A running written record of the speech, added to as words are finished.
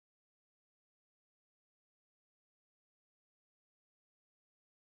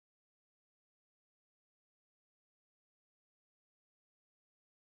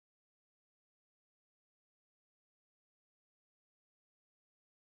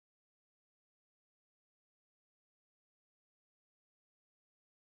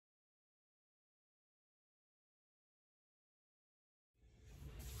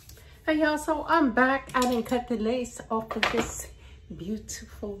Hey y'all, so I'm back. I didn't cut the lace off of this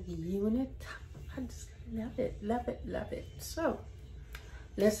beautiful unit. I just love it, love it, love it. So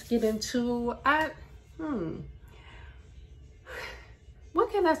let's get into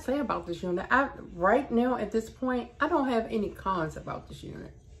what can I say about this unit? Right now at this point, I don't have any cons about this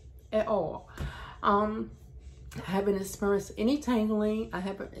unit at all. I haven't experienced any tangling. I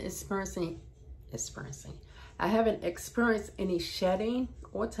haven't experienced any shedding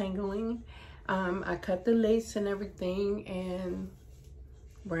or tangling. I cut the lace and everything and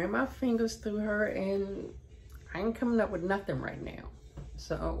ran my fingers through her, and I ain't coming up with nothing right now.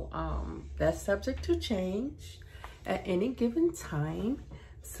 So that's subject to change at any given time.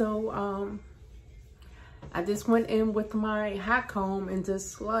 So I just went in with my hot comb and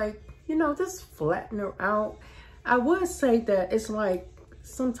just like, you know, just flatten her out. I would say that it's like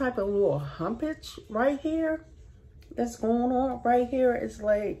some type of little humpage right here that's going on right here. It's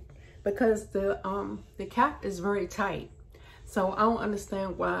like, because the cap is very tight. So I don't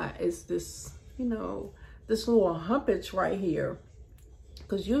understand why it's this, you know, this little humpage right here.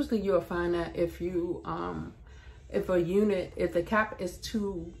 Because usually you'll find that if you, if the cap is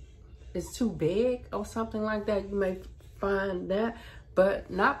too big or something like that, you may find that.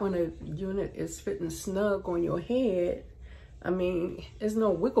 But not when a unit is fitting snug on your head. I mean, there's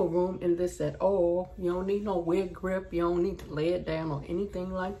no wiggle room in this at all. You don't need no wig grip. You don't need to lay it down or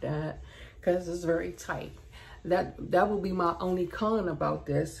anything like that, because it's very tight. That will be my only con about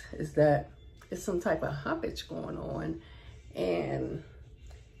this, is that it's some type of humpage going on. And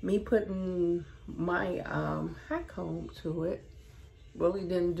me putting my hot comb to it really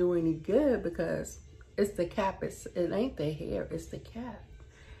didn't do any good, because it's the cap. It ain't the hair, it's the cap.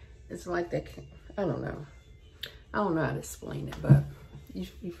 It's like that. I don't know how to explain it, but you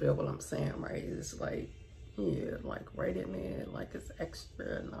feel what I'm saying, right? It's like, yeah, like right in there, like it's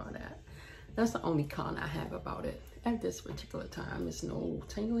extra and all that. That's the only con I have about it at this particular time. It's no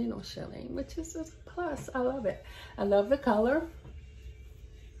tingling, no shelling, which is a plus. I love it. I love the color.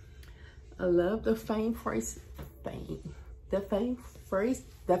 I love the FF fame phrase.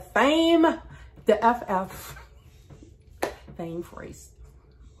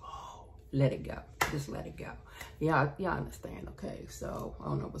 Oh, let it go. Just let it go. Y'all understand, okay? So I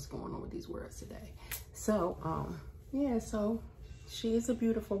don't know what's going on with these words today. So yeah, so she is a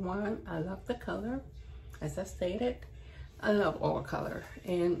beautiful one. I love the color. As I stated, I love all color.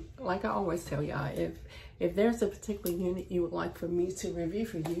 And like I always tell y'all, if there's a particular unit you would like for me to review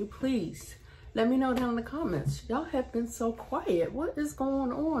for you, please let me know down in the comments. Y'all have been so quiet. What is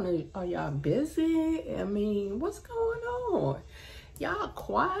going on? Are y'all busy? I mean, what's going on? Y'all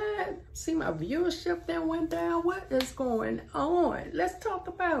quiet? See, my viewership then went down. What is going on? Let's talk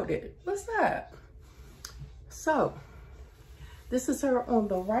about it. What's that? So, this is her on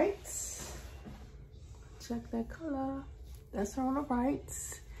the right. Check that color. That's her on the right.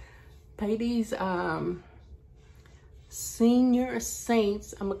 Pay these senior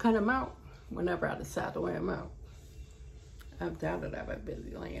saints. I'm gonna cut them out whenever I decide to wear them out. I've doubted I've been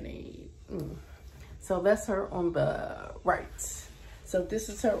busy laying in. So that's her on the right. So this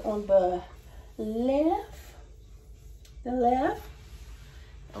is her on the left.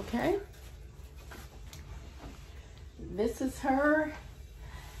 Okay. This is her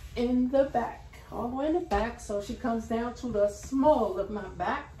in the back, all the way in the back. So she comes down to the small of my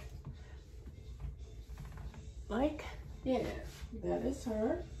back. Like, yeah, that is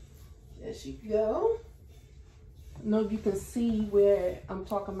her. There she go. I know you can see where I'm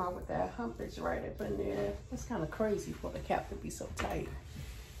talking about with that humpage right up in there. It's kind of crazy for the cap to be so tight.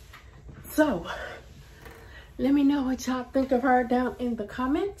 So, let me know what y'all think of her down in the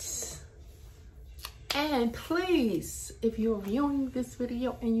comments. And please, if you're viewing this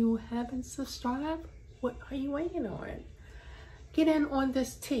video and you haven't subscribed, what are you waiting on? Get in on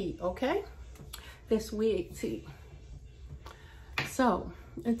this tea, okay? This wig tea. So,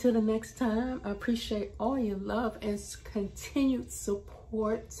 until the next time, I appreciate all your love and continued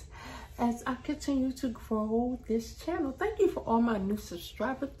support as I continue to grow this channel. Thank you for all my new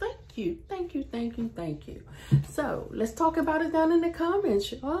subscribers. Thank you, thank you, thank you, thank you. So let's talk about it down in the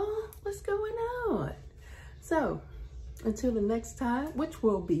comments. Oh, what's going on? So until the next time, which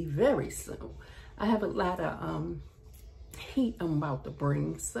will be very soon. I have a lot of heat I'm about to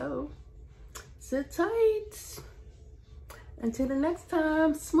bring, so sit tight. Until the next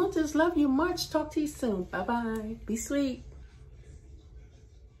time, smooches, love you much. Talk to you soon. Bye-bye. Be sweet.